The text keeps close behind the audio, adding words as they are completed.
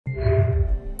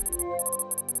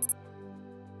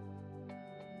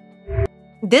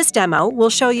This demo will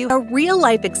show you a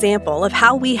real-life example of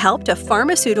how we helped a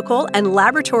pharmaceutical and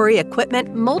laboratory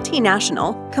equipment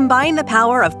multinational combine the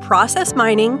power of process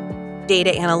mining,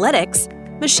 data analytics,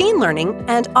 machine learning,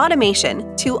 and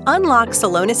automation to unlock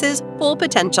Celonis's full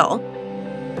potential.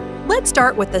 Let's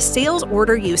start with the sales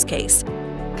order use case.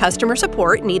 Customer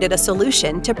support needed a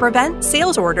solution to prevent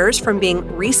sales orders from being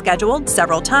rescheduled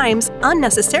several times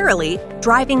unnecessarily,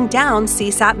 driving down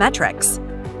CSAT metrics.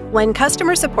 When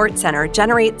Customer Support Center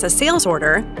generates a sales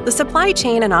order, the supply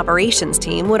chain and operations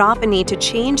team would often need to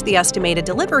change the estimated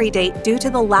delivery date due to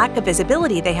the lack of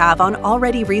visibility they have on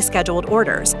already rescheduled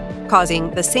orders,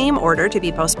 causing the same order to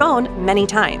be postponed many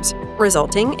times,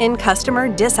 resulting in customer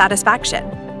dissatisfaction.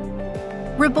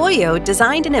 Riboyo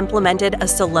designed and implemented a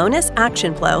Celonis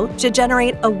action flow to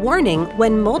generate a warning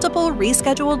when multiple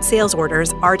rescheduled sales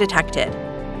orders are detected.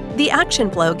 The action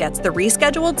flow gets the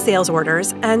rescheduled sales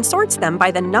orders and sorts them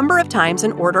by the number of times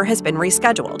an order has been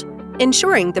rescheduled,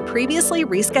 ensuring the previously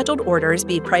rescheduled orders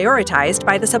be prioritized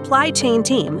by the supply chain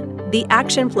team. The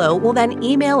action flow will then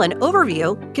email an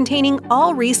overview containing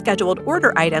all rescheduled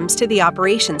order items to the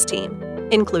operations team,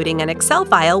 including an Excel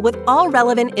file with all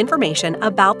relevant information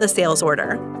about the sales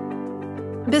order.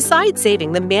 Besides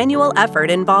saving the manual effort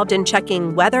involved in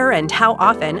checking whether and how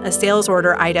often a sales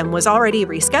order item was already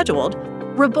rescheduled,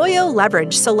 Riboyo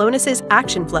leveraged Celonis's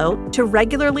action flow to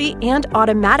regularly and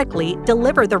automatically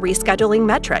deliver the rescheduling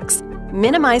metrics,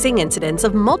 minimizing incidents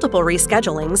of multiple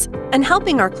reschedulings and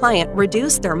helping our client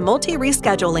reduce their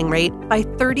multi-rescheduling rate by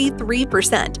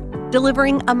 33%,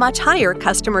 delivering a much higher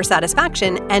customer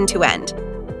satisfaction end-to-end.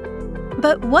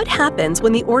 But what happens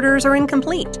when the orders are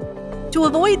incomplete? To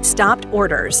avoid stopped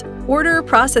orders, order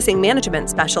processing management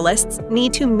specialists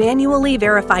need to manually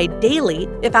verify daily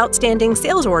if outstanding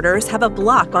sales orders have a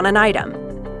block on an item.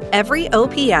 Every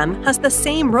OPM has the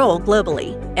same role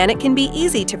globally, and it can be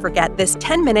easy to forget this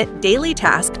 10-minute daily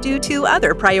task due to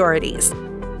other priorities.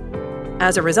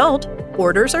 As a result,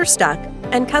 orders are stuck,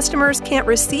 and customers can't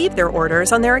receive their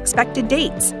orders on their expected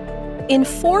dates. In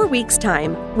 4 weeks'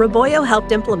 time, Riboyo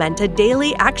helped implement a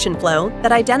daily action flow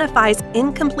that identifies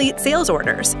incomplete sales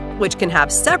orders, which can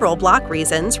have several block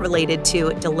reasons related to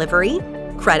delivery,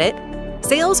 credit,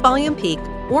 sales volume peak,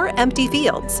 or empty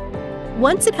fields.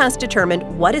 Once it has determined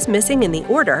what is missing in the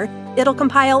order, it'll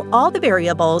compile all the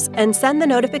variables and send the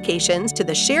notifications to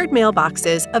the shared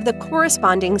mailboxes of the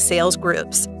corresponding sales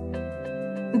groups.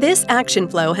 This action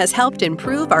flow has helped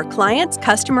improve our clients'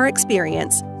 customer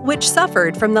experience, which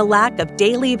suffered from the lack of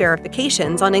daily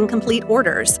verifications on incomplete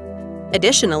orders.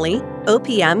 Additionally,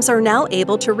 OPMs are now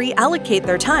able to reallocate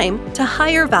their time to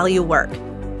higher-value work.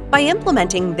 By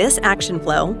implementing this action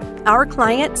flow, our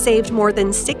client saved more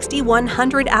than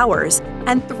 6,100 hours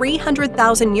and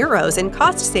 300,000 euros in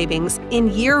cost savings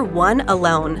in year 1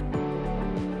 alone.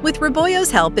 With Riboyo's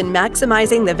help in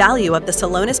maximizing the value of the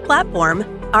Celonis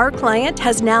platform, our client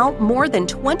has now more than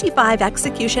 25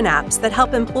 execution apps that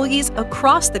help employees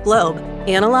across the globe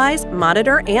analyze,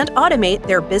 monitor, and automate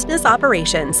their business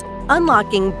operations,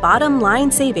 unlocking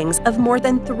bottom-line savings of more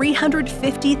than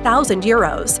 350,000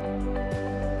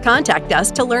 euros. Contact us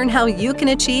to learn how you can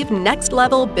achieve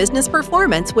next-level business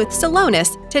performance with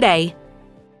Celonis today.